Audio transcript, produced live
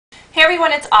Hey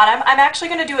everyone, it's Autumn. I'm actually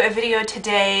going to do a video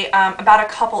today about a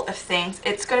couple of things.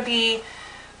 It's going to be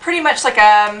pretty much like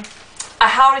a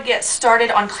how to get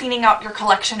started on cleaning out your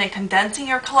collection and condensing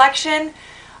your collection,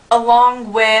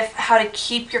 along with how to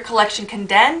keep your collection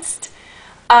condensed,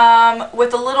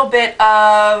 with a little bit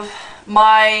of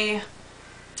my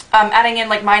adding in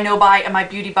like my no buy and my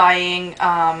beauty buying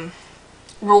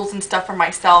rules and stuff for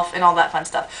myself and all that fun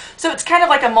stuff. So it's kind of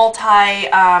like a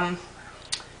multi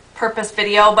purpose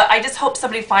video, but I just hope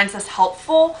somebody finds this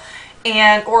helpful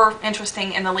and or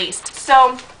interesting in the least.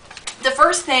 So the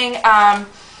first thing I'm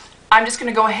just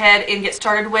going to go ahead and get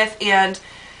started with, and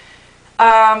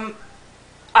I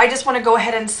just want to go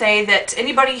ahead and say that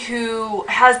anybody who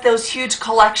has those huge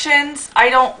collections,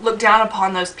 I don't look down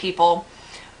upon those people.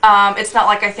 It's not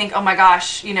like I think, oh my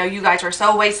gosh, you know, you guys are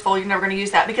so wasteful, you're never going to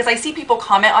use that, because I see people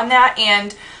comment on that,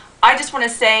 and I just want to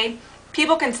say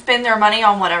people can spend their money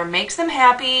on whatever makes them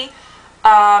happy.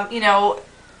 You know,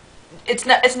 it's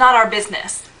not our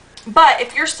business. But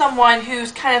if you're someone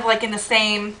who's kind of like in the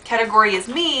same category as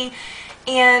me,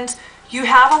 and you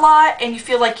have a lot and you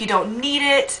feel like you don't need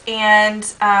it, and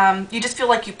you just feel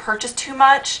like you purchased too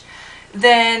much,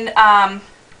 then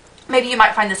maybe you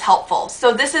might find this helpful.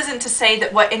 So this isn't to say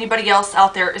that what anybody else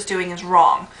out there is doing is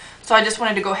wrong. So I just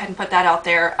wanted to go ahead and put that out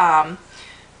there,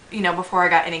 you know, before I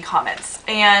got any comments.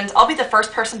 And I'll be the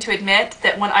first person to admit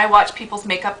that when I watch people's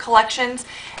makeup collections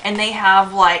and they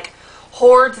have like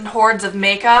hordes and hordes of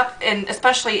makeup, and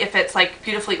especially if it's like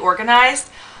beautifully organized,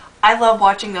 I love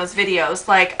watching those videos.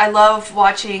 Like, I love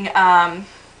watching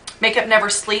Makeup Never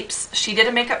Sleeps. She did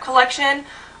a makeup collection.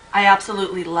 I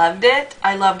absolutely loved it.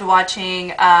 I loved watching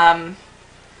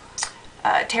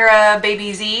Tara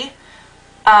Baby Z.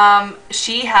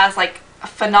 She has like a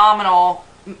phenomenal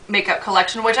makeup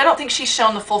collection, which I don't think she's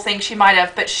shown the full thing. She might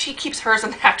have, but she keeps hers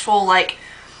in the actual like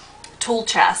tool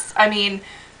chest. I mean,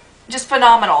 just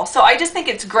phenomenal. So I just think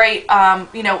it's great,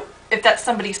 you know, if that's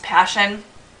somebody's passion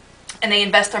and they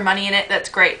invest their money in it, that's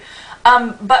great.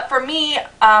 But for me,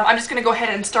 I'm just going to go ahead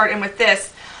and start in with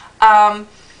this.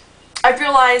 I've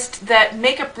realized that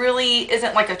makeup really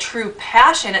isn't like a true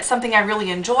passion. It's something I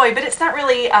really enjoy, but it's not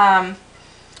really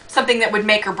something that would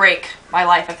make or break my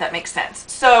life, if that makes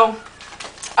sense. So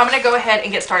I'm going to go ahead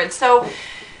and get started. So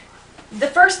the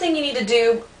first thing you need to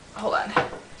do, hold on.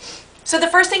 So the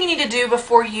first thing you need to do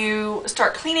before you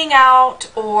start cleaning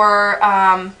out or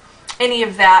any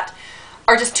of that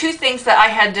are just two things that I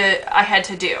had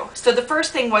to do. So the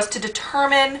first thing was to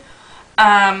determine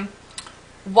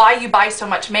why you buy so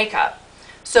much makeup.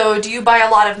 So do you buy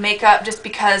a lot of makeup just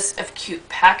because of cute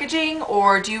packaging,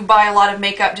 or do you buy a lot of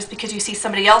makeup just because you see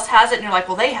somebody else has it and you're like,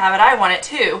 well, they have it, I want it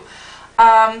too?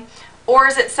 Or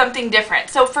is it something different?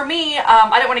 So for me,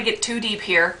 I don't want to get too deep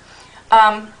here,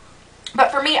 but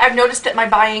for me, I've noticed that my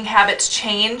buying habits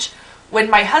change when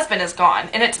my husband is gone.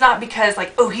 And it's not because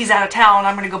like, oh, he's out of town,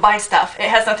 I'm going to go buy stuff. It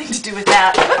has nothing to do with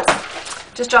that.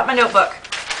 Oops, just dropped my notebook.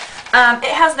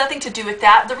 It has nothing to do with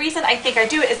that. The reason I think I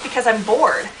do it is because I'm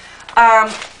bored.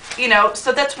 You know,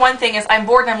 so that's one thing, is I'm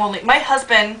bored and I'm lonely. My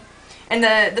husband, in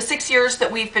the 6 years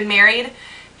that we've been married,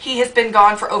 he has been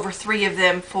gone for over 3 of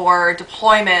them for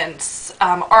deployments,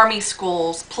 army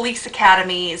schools, police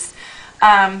academies,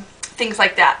 things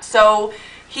like that. So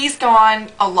he's gone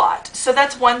a lot. So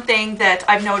that's one thing that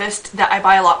I've noticed, that I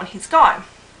buy a lot when he's gone.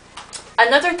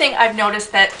 Another thing I've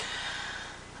noticed, that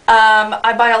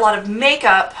I buy a lot of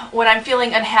makeup when I'm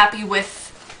feeling unhappy with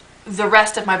the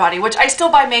rest of my body, which I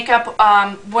still buy makeup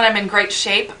when I'm in great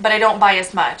shape, but I don't buy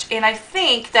as much. And I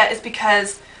think that is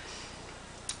because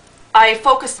I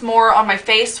focus more on my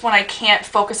face when I can't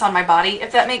focus on my body,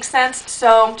 if that makes sense.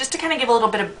 So just to kind of give a little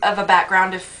bit of a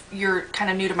background if you're kind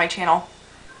of new to my channel.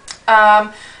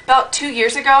 About 2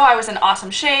 years ago, I was in awesome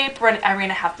shape. I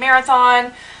ran a half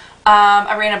marathon.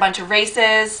 I ran a bunch of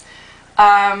races.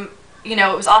 You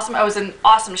know, it was awesome. I was in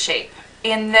awesome shape.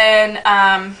 And then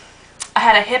I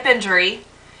had a hip injury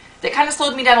that kind of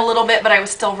slowed me down a little bit, but I was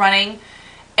still running.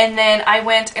 And then I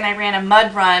went and I ran a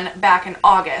mud run back in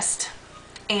August,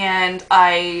 and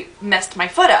I messed my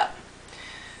foot up.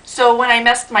 So when I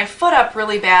messed my foot up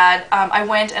really bad, I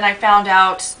went and I found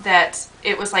out that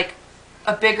it was like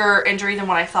a bigger injury than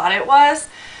what I thought it was.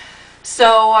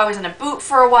 So I was in a boot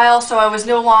for a while, so I was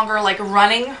no longer like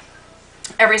running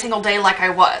every single day like I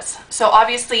was. So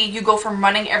obviously you go from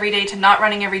running every day to not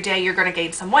running every day, you're going to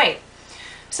gain some weight.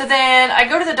 So then I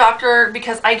go to the doctor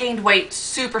because I gained weight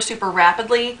super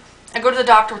rapidly. I go to the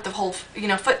doctor with the whole, you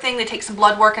know, foot thing. They take some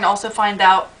blood work and also find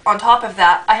out on top of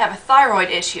that I have a thyroid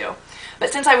issue.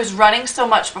 But since I was running so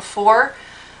much before,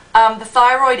 The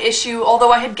thyroid issue,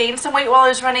 although I had gained some weight while I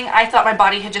was running, I thought my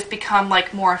body had just become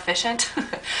like more efficient.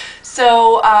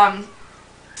 So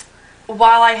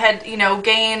while I had, you know,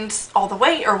 gained all the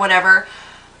weight or whatever,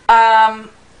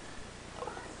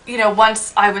 you know,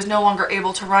 once I was no longer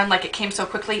able to run, like it came so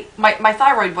quickly, my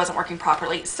thyroid wasn't working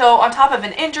properly. So on top of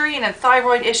an injury and a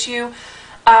thyroid issue,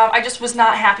 I just was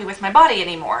not happy with my body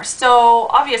anymore. So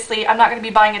obviously I'm not going to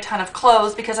be buying a ton of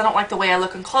clothes because I don't like the way I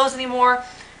look in clothes anymore.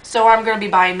 So I'm going to be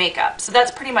buying makeup. So that's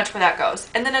pretty much where that goes.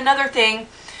 And then another thing,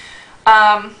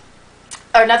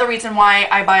 another reason why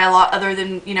I buy a lot other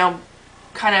than, you know,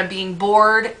 kind of being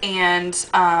bored and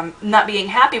not being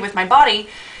happy with my body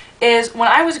is when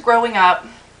I was growing up,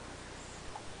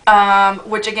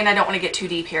 which again, I don't want to get too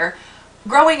deep here.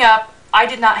 Growing up, I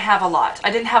did not have a lot.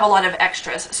 I didn't have a lot of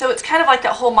extras. So it's kind of like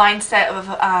that whole mindset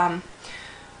of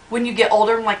when you get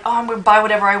older, I'm like, oh, I'm going to buy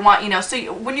whatever I want, you know.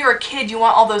 So when you're a kid, you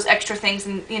want all those extra things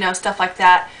and, you know, stuff like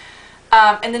that.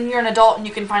 And then you're an adult and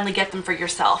you can finally get them for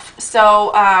yourself. So,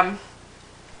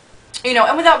 you know,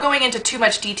 and without going into too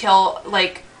much detail,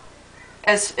 like,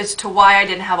 as to why I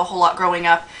didn't have a whole lot growing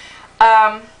up,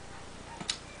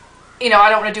 you know, I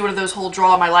don't want to do one of those whole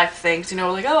draw my life things, you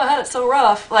know, like, oh, I had it so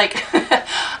rough. Like,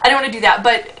 I don't want to do that.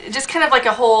 But just kind of like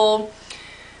a whole...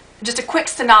 just a quick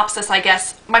synopsis, I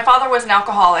guess. My father was an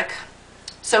alcoholic,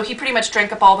 so he pretty much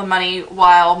drank up all the money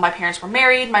while my parents were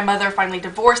married. My mother finally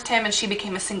divorced him, and she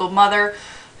became a single mother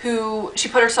who, she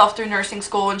put herself through nursing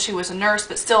school, and she was a nurse,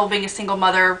 but still being a single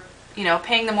mother, you know,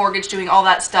 paying the mortgage, doing all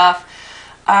that stuff.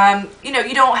 You know,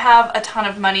 you don't have a ton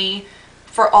of money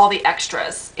for all the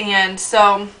extras. And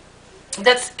so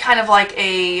that's kind of like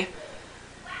a,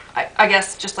 I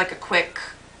guess, just like a quick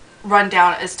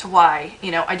rundown as to why,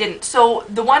 you know, I didn't. So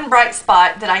the one bright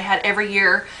spot that I had every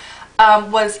year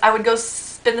was I would go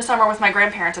spend the summer with my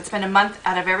grandparents. I'd spend a month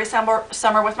out of every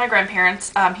summer with my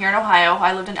grandparents here in Ohio.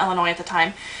 I lived in Illinois at the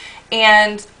time.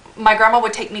 And my grandma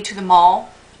would take me to the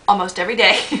mall almost every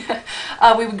day.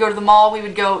 We would go to the mall. We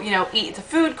would go, you know, eat at the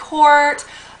food court.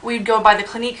 We'd go by the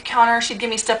Clinique counter. She'd give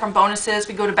me stuff from bonuses.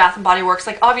 We'd go to Bath and Body Works.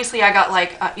 Like, obviously I got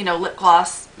like, you know, lip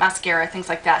gloss, mascara, things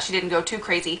like that. She didn't go too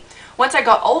crazy. Once I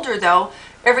got older, though,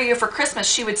 every year for Christmas,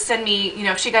 she would send me, you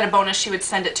know, if she got a bonus, she would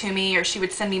send it to me, or she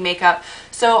would send me makeup.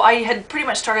 So I had pretty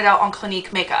much started out on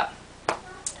Clinique makeup.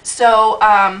 So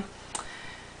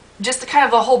just kind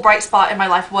of the whole bright spot in my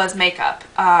life was makeup,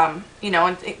 you know,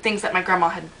 and things that my grandma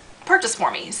had purchased for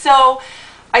me. So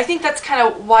I think that's kind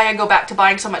of why I go back to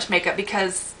buying so much makeup,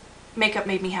 because makeup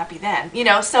made me happy then, you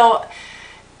know. So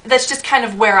that's just kind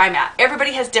of where I'm at.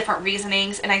 Everybody has different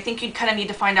reasonings, and I think you kind of need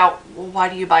to find out, well, why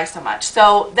do you buy so much?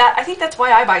 So that, I think that's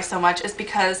why I buy so much, is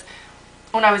because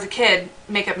when I was a kid,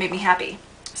 makeup made me happy.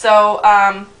 So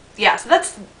yeah, so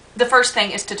that's the first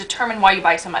thing, is to determine why you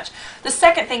buy so much. The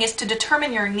second thing is to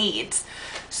determine your needs.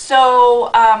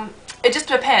 So it just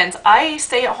depends. I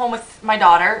stay at home with my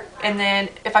daughter, and then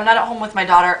if I'm not at home with my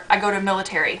daughter, I go to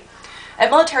military. At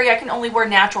military, I can only wear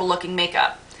natural looking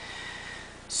makeup.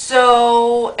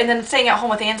 So, and then staying at home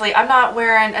with Ansley, I'm not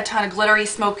wearing a ton of glittery,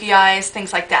 smoky eyes,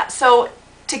 things like that. So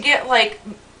to get like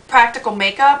practical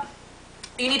makeup,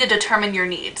 you need to determine your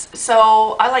needs.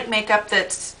 So I like makeup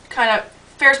that's kind of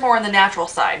fares more on the natural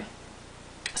side.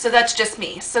 So that's just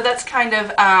me. So that's kind of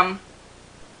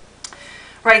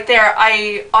right there.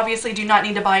 I obviously do not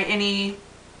need to buy any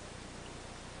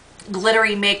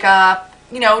glittery makeup,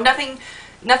 you know,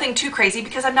 nothing too crazy,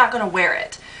 because I'm not going to wear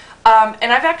it.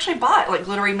 And I've actually bought like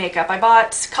glittery makeup. I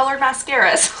bought colored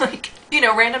mascaras, like, you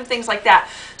know, random things like that.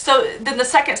 So then the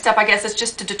second step, I guess, is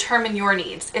just to determine your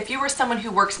needs. If you are someone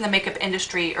who works in the makeup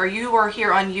industry, or you are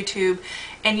here on YouTube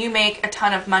and you make a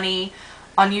ton of money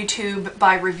on YouTube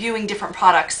by reviewing different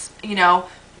products, you know,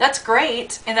 that's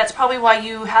great. And that's probably why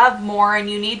you have more and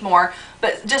you need more.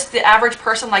 But just the average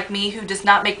person like me who does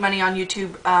not make money on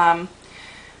YouTube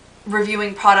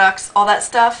reviewing products, all that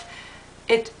stuff,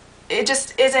 it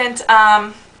just isn't,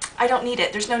 I don't need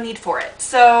it. There's no need for it.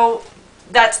 So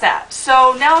that's that.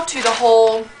 So now to the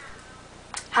whole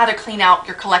how to clean out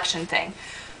your collection thing.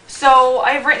 So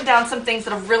I've written down some things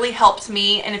that have really helped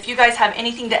me, and if you guys have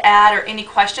anything to add or any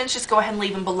questions, just go ahead and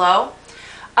leave them below.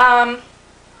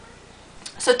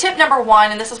 So tip number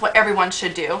one, and this is what everyone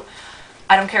should do,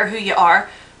 I don't care who you are,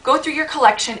 go through your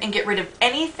collection and get rid of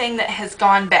anything that has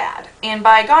gone bad. And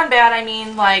by gone bad, I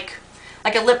mean like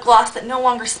a lip gloss that no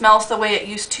longer smells the way it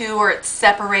used to, or it's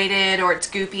separated, or it's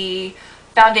goopy,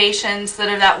 foundations that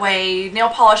are that way, nail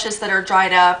polishes that are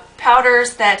dried up,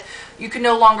 powders that you can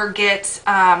no longer get,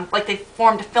 like they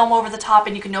formed a film over the top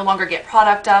and you can no longer get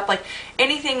product up, like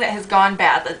anything that has gone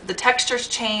bad. The texture's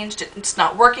changed, it's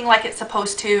not working like it's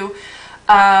supposed to.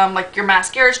 like your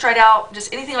mascara's dried out,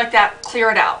 just anything like that, clear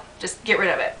it out. Just get rid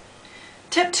of it.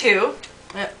 Tip 2,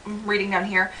 I'm reading down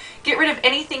here, get rid of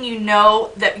anything you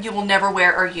know that you will never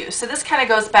wear or use. So this kind of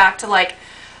goes back to like,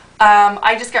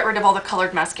 I just got rid of all the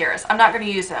colored mascaras. I'm not going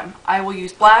to use them. I will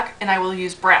use black and I will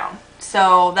use brown.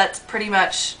 So that's pretty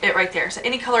much it right there. So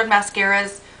any colored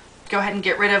mascaras, go ahead and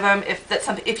get rid of them. If that's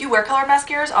something, if you wear colored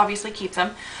mascaras, obviously keep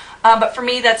them. But for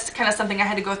me, that's kind of something I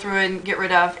had to go through and get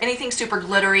rid of. Anything super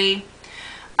glittery,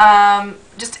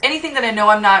 just anything that I know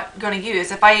I'm not going to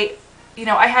use. If I, you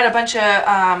know, I had a bunch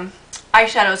of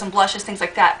eyeshadows and blushes, things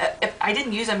like that. If I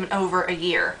didn't use them in over a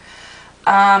year.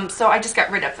 So I just got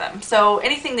rid of them. So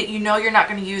anything that you know you're not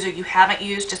going to use or you haven't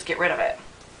used, just get rid of it.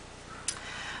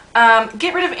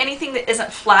 Get rid of anything that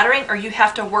isn't flattering or you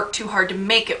have to work too hard to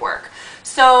make it work.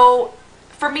 So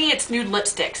for me, it's nude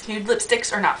lipsticks. Nude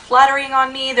lipsticks are not flattering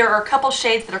on me. There are a couple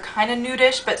shades that are kind of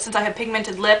nudish, but since I have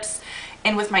pigmented lips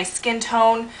and with my skin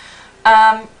tone,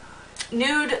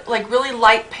 nude, like really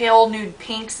light pale nude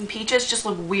pinks and peaches just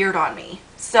look weird on me.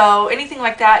 So anything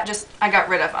like that, just I got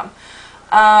rid of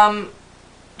them.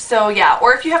 So yeah,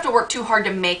 or if you have to work too hard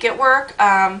to make it work,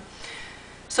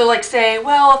 so like say,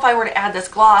 well, if I were to add this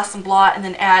gloss and blot and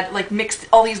then add, like mix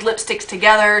all these lipsticks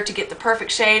together to get the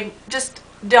perfect shade, just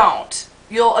don't.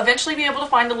 You'll eventually be able to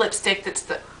find a lipstick that's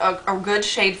a good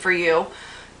shade for you.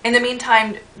 In the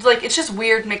meantime, like, it's just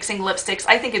weird mixing lipsticks.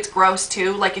 I think it's gross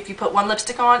too, like if you put one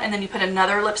lipstick on and then you put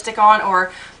another lipstick on,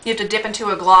 or you have to dip into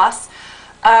a gloss.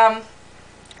 And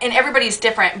everybody's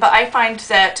different, but I find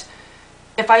that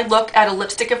if I look at a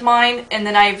lipstick of mine and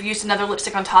then I've used another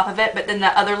lipstick on top of it, but then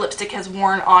that other lipstick has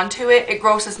worn onto it, it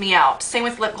grosses me out. Same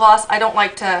with lip gloss. I don't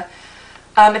like to,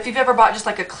 if you've ever bought just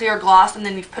like a clear gloss and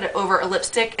then you've put it over a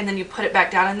lipstick and then you put it back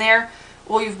down in there,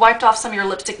 well, you've wiped off some of your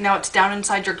lipstick, now it's down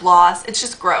inside your gloss. It's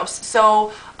just gross.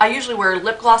 So I usually wear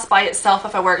lip gloss by itself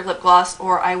if I wear lip gloss,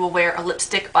 or I will wear a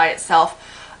lipstick by itself.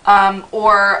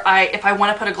 Or if I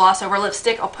want to put a gloss over a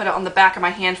lipstick, I'll put it on the back of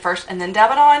my hand first and then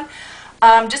dab it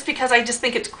on. Just because I just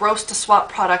think it's gross to swap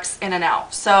products in and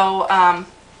out. So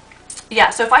yeah,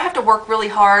 so if I have to work really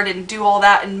hard and do all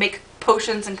that and make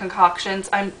potions and concoctions,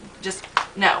 I'm just,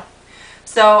 no.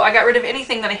 So I got rid of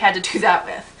anything that I had to do that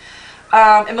with.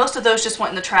 And most of those just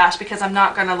went in the trash because I'm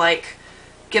not going to like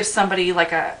give somebody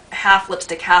like a half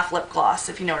lipstick, half lip gloss,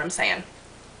 if you know what I'm saying.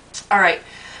 Alright,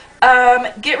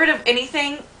 get rid of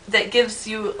anything that gives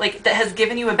you, like, that has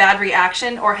given you a bad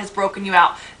reaction or has broken you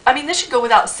out. I mean, this should go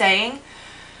without saying,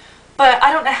 but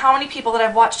I don't know how many people that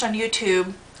I've watched on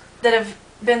YouTube that have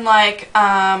been like,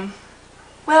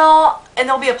 well, and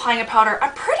they'll be applying a powder,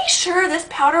 I'm pretty sure this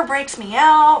powder breaks me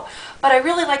out, but I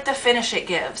really like the finish it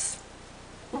gives.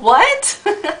 What?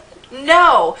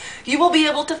 No, you will be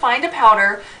able to find a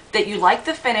powder that you like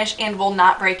the finish and will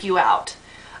not break you out.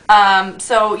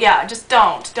 So yeah, just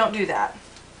don't do that.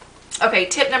 Okay,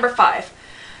 tip number 5.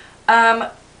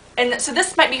 And so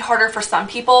this might be harder for some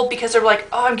people because they're like,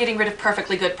 oh, I'm getting rid of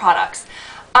perfectly good products.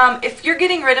 If you're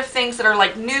getting rid of things that are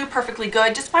like new, perfectly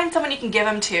good, just find someone you can give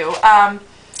them to.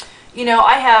 You know,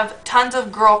 I have tons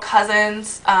of girl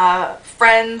cousins,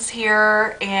 friends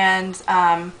here, and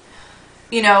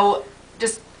you know,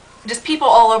 just people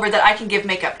all over that I can give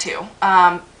makeup to,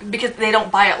 because they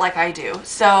don't buy it like I do.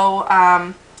 So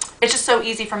it's just so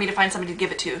easy for me to find somebody to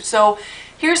give it to. So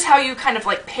here's how you kind of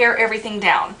like pare everything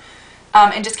down,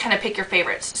 and just kind of pick your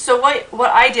favorites. So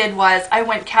what I did was I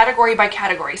went category by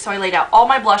category. So I laid out all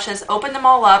my blushes, opened them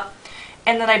all up,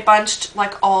 and then I bunched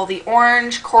like all the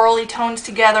orange, corally tones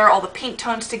together, all the pink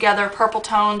tones together, purple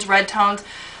tones, red tones,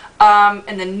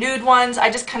 and the nude ones. I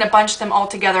just kind of bunched them all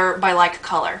together by like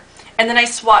color. And then I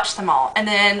swatched them all. And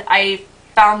then I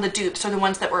found the dupes, or the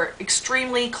ones that were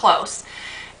extremely close.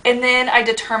 And then I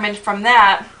determined from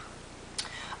that,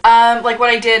 like what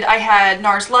I did, I had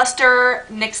NARS Luster,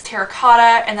 NYX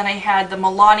Terracotta, and then I had the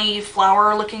Milani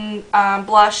flower looking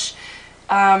blush,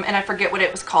 and I forget what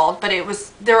it was called, but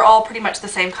they're all pretty much the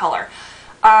same color.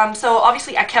 So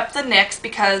obviously I kept the NYX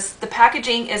because the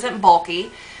packaging isn't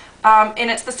bulky, and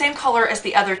it's the same color as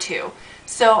the other two.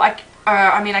 So I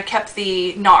kept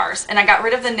the NARS, and I got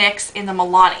rid of the NYX and the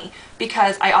Milani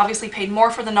because I obviously paid more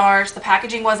for the NARS. The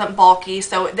packaging wasn't bulky,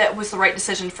 so that was the right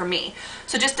decision for me.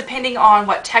 So just depending on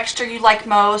what texture you like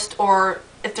most, or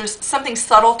if there's something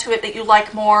subtle to it that you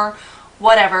like more,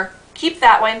 whatever, keep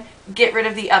that one, get rid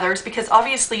of the others, because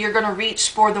obviously you're going to reach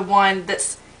for the one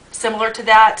that's similar to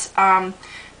that,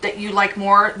 that you like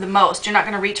more the most. You're not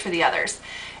going to reach for the others.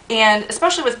 And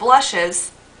especially with blushes,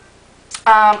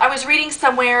 I was reading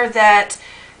somewhere that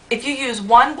if you use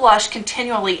one blush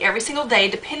continually every single day,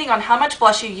 depending on how much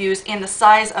blush you use and the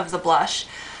size of the blush,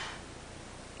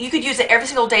 you could use it every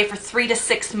single day for 3 to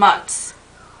 6 months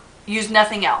use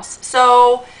nothing else.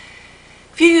 So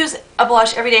if you use a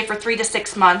blush every day for 3 to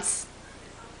 6 months,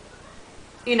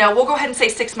 you know, we'll go ahead and say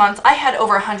 6 months. I had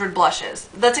over 100 blushes.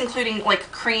 That's including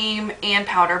like cream and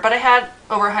powder, but I had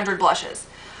over 100 blushes.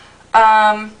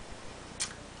 That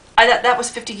was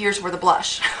 50 years worth of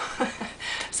blush.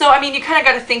 So, I mean, you kind of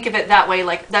got to think of it that way,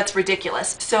 like that's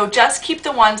ridiculous. So just keep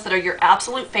the ones that are your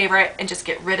absolute favorite and just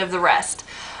get rid of the rest.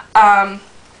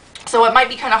 So it might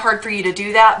be kind of hard for you to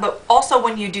do that, but also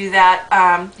when you do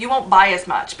that, you won't buy as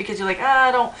much because you're like,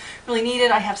 I don't really need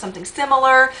it. I have something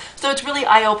similar. So it's really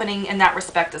eye-opening in that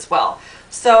respect as well.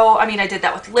 So, I mean, I did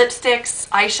that with lipsticks,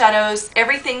 eyeshadows,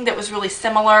 everything that was really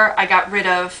similar. I got rid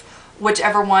of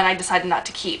whichever one I decided not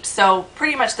to keep. So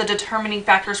pretty much the determining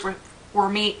factors were for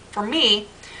me,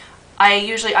 I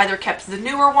usually either kept the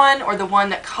newer one or the one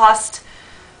that cost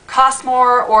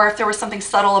more, or if there was something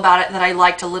subtle about it that I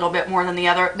liked a little bit more than the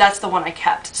other, that's the one I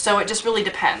kept. So it just really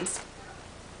depends.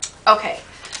 Okay.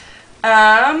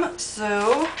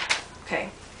 So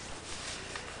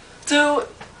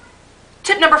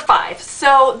tip number 5.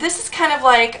 So this is kind of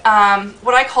like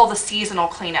what I call the seasonal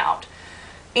clean out.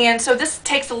 And so this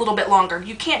takes a little bit longer.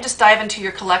 You can't just dive into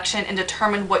your collection and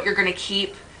determine what you're going to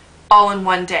keep all in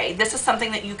one day. This is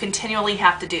something that you continually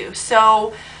have to do.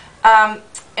 So,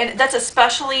 and that's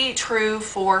especially true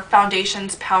for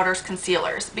foundations, powders,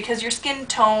 concealers, because your skin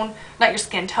tone, not your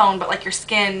skin tone, but like your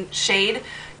skin shade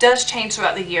does change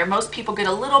throughout the year. Most people get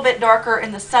a little bit darker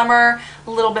in the summer,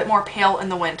 a little bit more pale in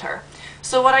the winter.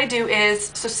 So what I do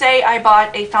is, so say I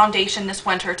bought a foundation this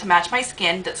winter to match my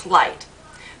skin that's light,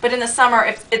 but in the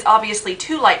summer it's obviously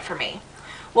too light for me.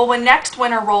 Well, when next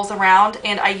winter rolls around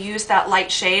and I use that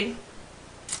light shade,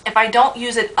 if I don't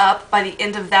use it up by the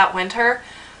end of that winter,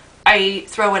 I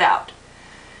throw it out.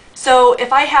 So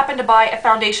if I happen to buy a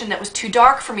foundation that was too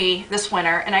dark for me this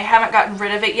winter and I haven't gotten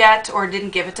rid of it yet or didn't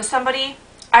give it to somebody,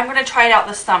 I'm going to try it out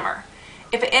this summer.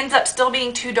 If it ends up still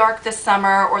being too dark this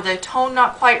summer or the tone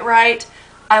not quite right,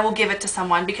 I will give it to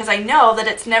someone because I know that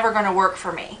it's never going to work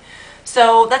for me.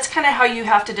 So that's kind of how you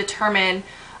have to determine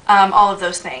all of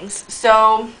those things.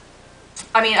 So,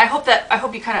 I mean, I hope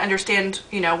you kind of understand,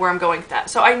 you know, where I'm going with that.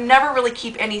 So I never really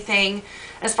keep anything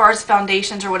as far as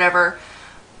foundations or whatever.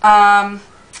 18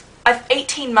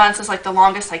 months is like the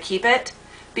longest I keep it,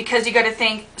 because you got to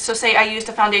think, so say I used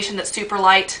a foundation that's super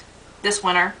light this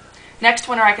winter. Next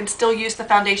winter I can still use the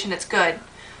foundation that's good.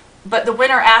 But the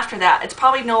winter after that, it's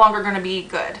probably no longer going to be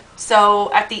good.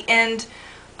 So at the end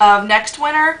of next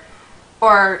winter,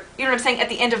 or, you know what I'm saying, at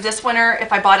the end of this winter,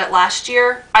 if I bought it last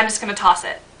year, I'm just going to toss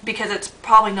it because it's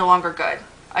probably no longer good,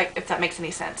 if that makes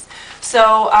any sense.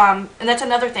 So, and that's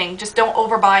another thing, just don't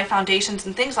overbuy foundations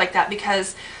and things like that,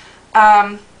 because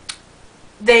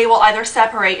they will either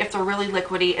separate if they're really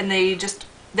liquidy, and they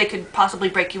could possibly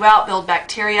break you out, build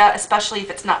bacteria, especially if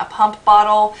it's not a pump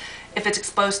bottle, if it's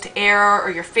exposed to air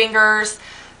or your fingers,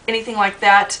 anything like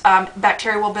that.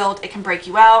 Bacteria will build, it can break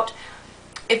you out.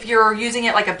 If you're using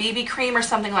it like a BB cream or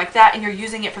something like that and you're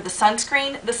using it for the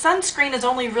sunscreen is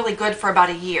only really good for about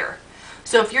a year.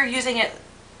 So if you're using it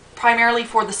primarily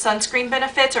for the sunscreen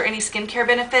benefits or any skincare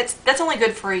benefits, that's only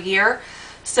good for a year.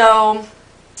 So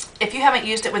if you haven't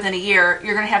used it within a year,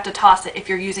 you're going to have to toss it if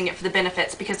you're using it for the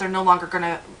benefits, because they're no longer going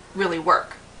to really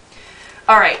work.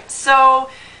 Alright, so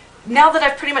now that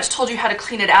I've pretty much told you how to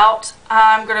clean it out,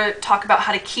 I'm going to talk about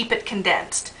how to keep it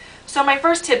condensed. So my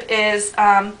first tip is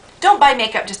don't buy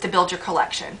makeup just to build your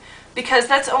collection, because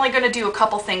that's only going to do a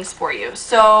couple things for you.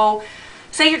 So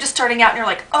say you're just starting out and you're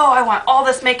like, oh, I want all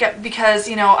this makeup because,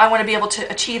 you know, I want to be able to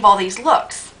achieve all these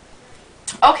looks.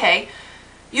 Okay,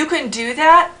 you can do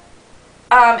that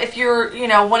if you're, you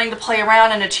know, wanting to play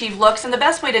around and achieve looks, and the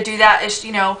best way to do that is,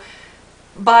 you know,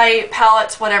 buy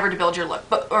palettes, whatever, to build your look,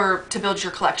 or to build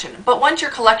your collection. But once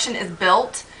your collection is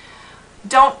built,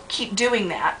 don't keep doing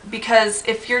that, because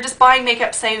if you're just buying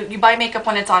makeup, say you buy makeup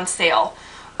when it's on sale,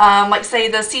 like say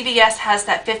the CVS has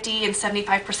that 50 and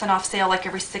 75% off sale like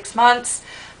every 6 months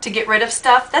to get rid of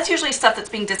stuff, that's usually stuff that's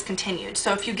being discontinued.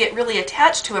 So if you get really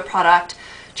attached to a product,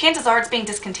 chances are it's being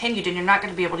discontinued and you're not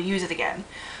going to be able to use it again.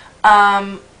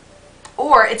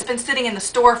 Or it's been sitting in the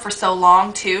store for so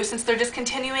long too, since they're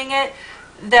discontinuing it,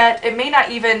 that it may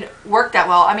not even work that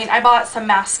well. I mean, I bought some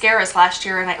mascaras last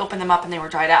year and I opened them up and they were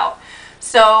dried out.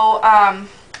 So,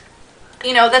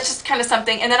 you know, that's just kind of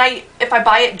something. And then if I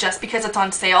buy it just because it's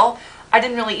on sale, I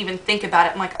didn't really even think about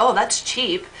it. I'm like, oh, that's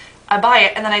cheap. I buy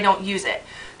it and then I don't use it.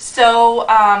 So,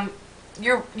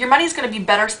 your money's going to be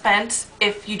better spent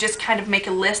if you just kind of make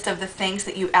a list of the things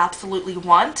that you absolutely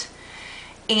want,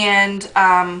 and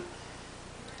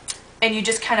you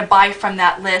just kind of buy from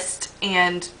that list,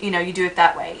 and, you know, you do it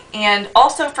that way. And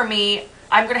also for me,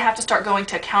 I'm going to have to start going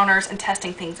to counters and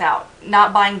testing things out,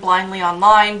 not buying blindly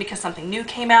online because something new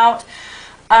came out.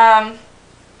 I'm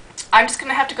just going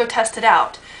to have to go test it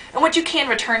out. And what you can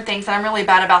return things, and I'm really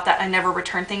bad about that. I never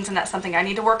return things, and that's something I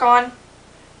need to work on.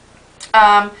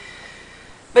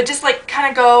 But just like kind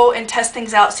of go and test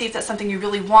things out, see if that's something you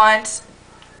really want.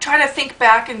 Try to think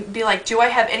back and be like, do I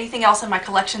have anything else in my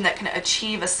collection that can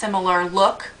achieve a similar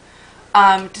look,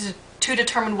 to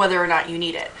determine whether or not you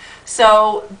need it.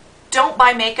 So don't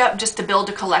buy makeup just to build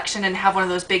a collection and have one of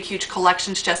those big huge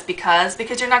collections just because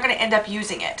you're not going to end up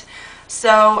using it.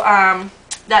 So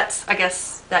that's, I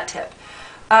guess, that tip.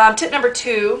 Tip number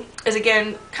 2 is,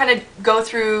 again, kind of go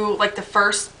through like the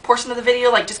first portion of the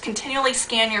video, like just continually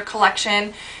scan your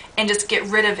collection and just get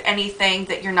rid of anything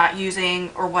that you're not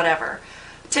using or whatever.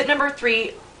 Tip number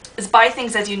 3 is buy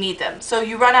things as you need them. So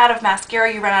you run out of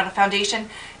mascara, you run out of foundation,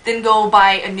 then go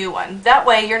buy a new one. That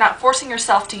way you're not forcing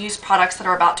yourself to use products that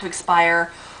are about to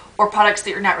expire or products that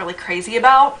you're not really crazy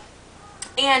about.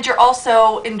 And you're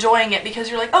also enjoying it because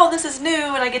you're like, oh, this is new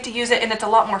and I get to use it, and it's a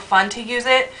lot more fun to use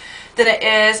it than it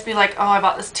is be like, oh, I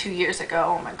bought this 2 years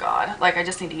ago, oh my god, like I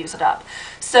just need to use it up.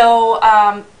 So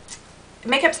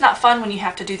makeup's not fun when you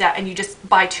have to do that and you just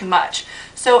buy too much.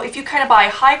 So if you kind of buy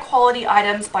high quality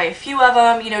items, buy a few of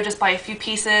them, you know, just buy a few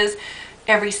pieces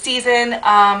every season,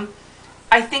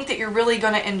 I think that you're really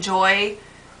going to enjoy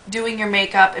doing your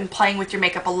makeup and playing with your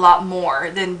makeup a lot more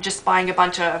than just buying a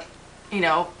bunch of, you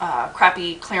know,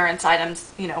 crappy clearance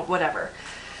items, you know, whatever.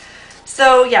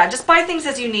 So yeah, just buy things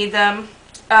as you need them.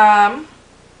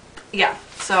 Yeah,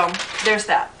 so there's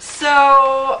that.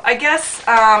 So I guess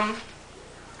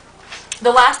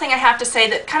the last thing I have to say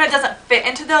that kind of doesn't fit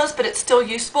into those, but it's still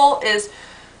useful, is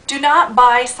do not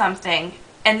buy something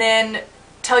and then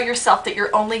tell yourself that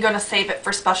you're only going to save it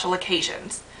for special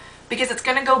occasions, because it's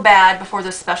going to go bad before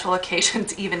those special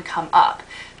occasions even come up.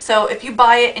 So if you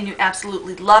buy it and you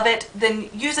absolutely love it,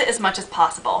 then use it as much as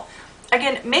possible.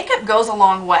 Again, makeup goes a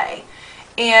long way,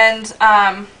 and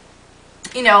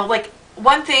you know, like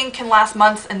one thing can last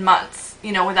months and months,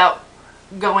 you know, without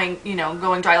going, you know,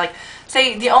 going dry. Like,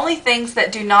 say the only things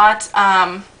that do not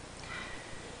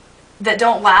that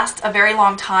don't last a very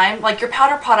long time, like your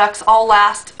powder products all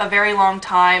last a very long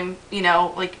time, you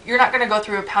know, like you're not going to go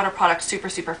through a powder product super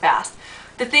fast.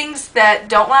 The things that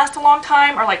don't last a long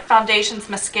time are like foundations,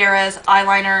 mascaras,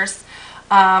 eyeliners,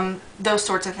 those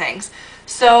sorts of things.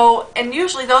 So, and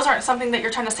usually those aren't something that you're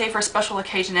trying to save for a special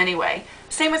occasion anyway.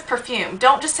 Same with perfume.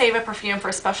 Don't just save a perfume for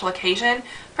a special occasion.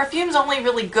 Perfume's only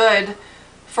really good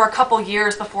for a couple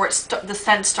years before the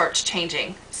scent starts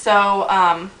changing. So,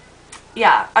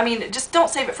 yeah, I mean, just don't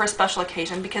save it for a special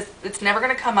occasion, because it's never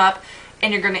going to come up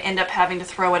and you're going to end up having to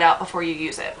throw it out before you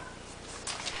use it.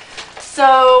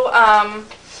 So,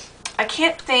 I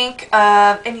can't think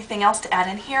of anything else to add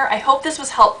in here. I hope this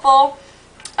was helpful.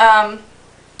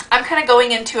 I'm kind of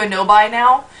going into a no-buy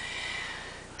now.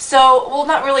 So, well,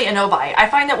 not really a no-buy. I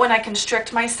find that when I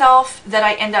constrict myself that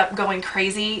I end up going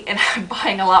crazy and I'm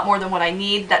buying a lot more than what I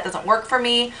need. That doesn't work for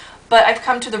me. But I've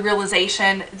come to the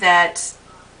realization that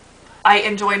I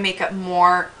enjoy makeup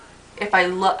more if I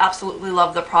absolutely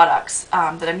love the products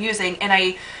that I'm using, and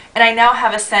I now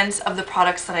have a sense of the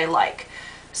products that I like.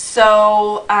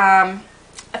 So I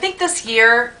think this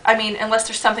year, I mean, unless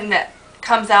there's something that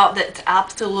comes out that's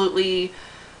absolutely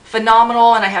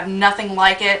phenomenal and I have nothing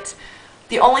like it,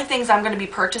 the only things I'm going to be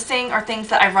purchasing are things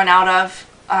that I've run out of,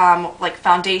 like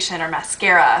foundation or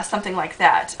mascara, something like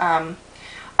that.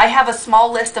 I have a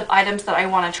small list of items that I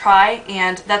want to try,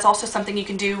 and that's also something you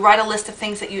can do. Write a list of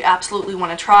things that you absolutely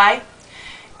want to try,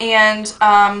 and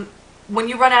when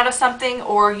you run out of something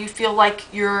or you feel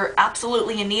like you're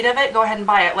absolutely in need of it, go ahead and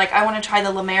buy it. Like, I want to try the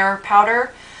La Mer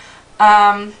powder,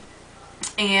 and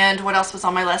what else was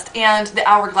on my list? And the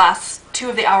Hourglass, 2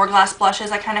 of the Hourglass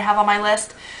blushes I kind of have on my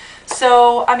list.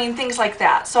 So, I mean, things like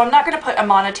that. So I'm not going to put a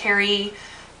monetary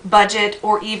budget,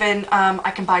 or even I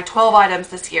can buy 12 items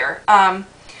this year.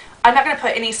 I'm not going to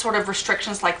put any sort of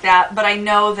restrictions like that, but I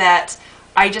know that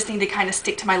I just need to kind of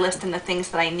stick to my list and the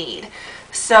things that I need.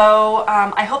 So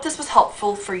I hope this was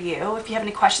helpful for you. If you have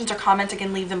any questions or comments,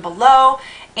 again, leave them below,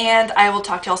 and I will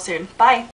talk to y'all soon. Bye!